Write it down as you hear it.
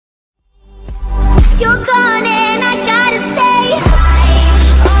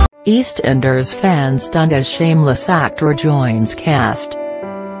EastEnders fans stunned as Shameless actor joins cast.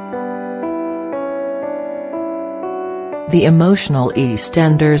 The emotional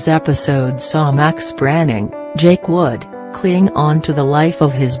EastEnders episode saw Max Branning, Jake Wood, cling on to the life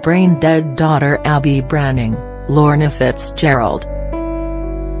of his brain-dead daughter Abby Branning, Lorna Fitzgerald.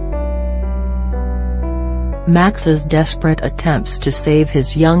 Max's desperate attempts to save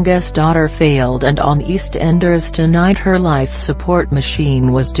his youngest daughter failed, and on EastEnders tonight her life support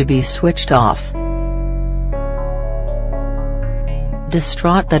machine was to be switched off.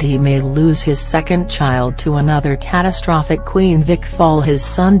 Distraught that he may lose his second child to another catastrophic Queen Vic fall, his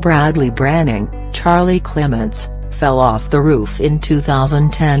son Bradley Branning, Charlie Clements, fell off the roof in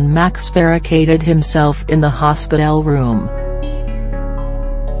 2010. Max barricaded himself in the hospital room.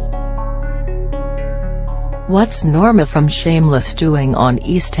 What's Norma from Shameless doing on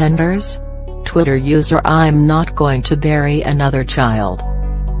EastEnders? Twitter user I'm not going to bury another child.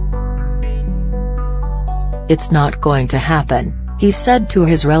 It's not going to happen, he said to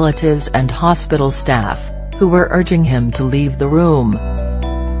his relatives and hospital staff, who were urging him to leave the room.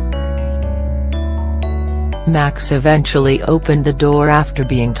 Max eventually opened the door after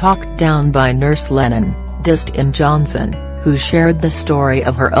being talked down by nurse Lennon Distin Johnson, who shared the story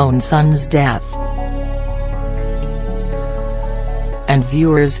of her own son's death. And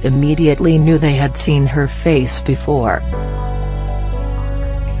viewers immediately knew they had seen her face before.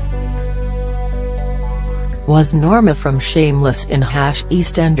 Was Norma from Shameless in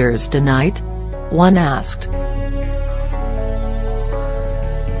 #EastEnders tonight? One asked.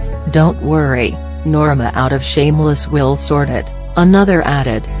 Don't worry, Norma out of Shameless will sort it, another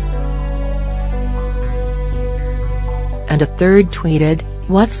added. And a third tweeted,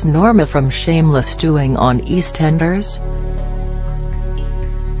 what's Norma from Shameless doing on EastEnders?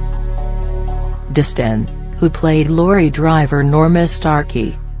 Distin, who played lorry driver Norma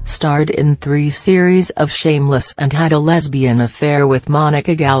Starkey, starred in 3 series of Shameless and had a lesbian affair with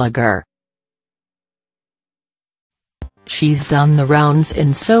Monica Gallagher. She's done the rounds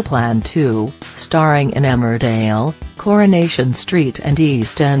in Soapland 2, starring in Emmerdale, Coronation Street and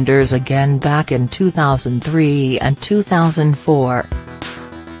EastEnders again back in 2003 and 2004.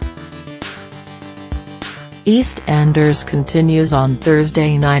 EastEnders continues on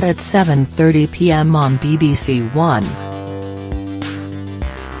Thursday night at 7:30 p.m. on BBC One.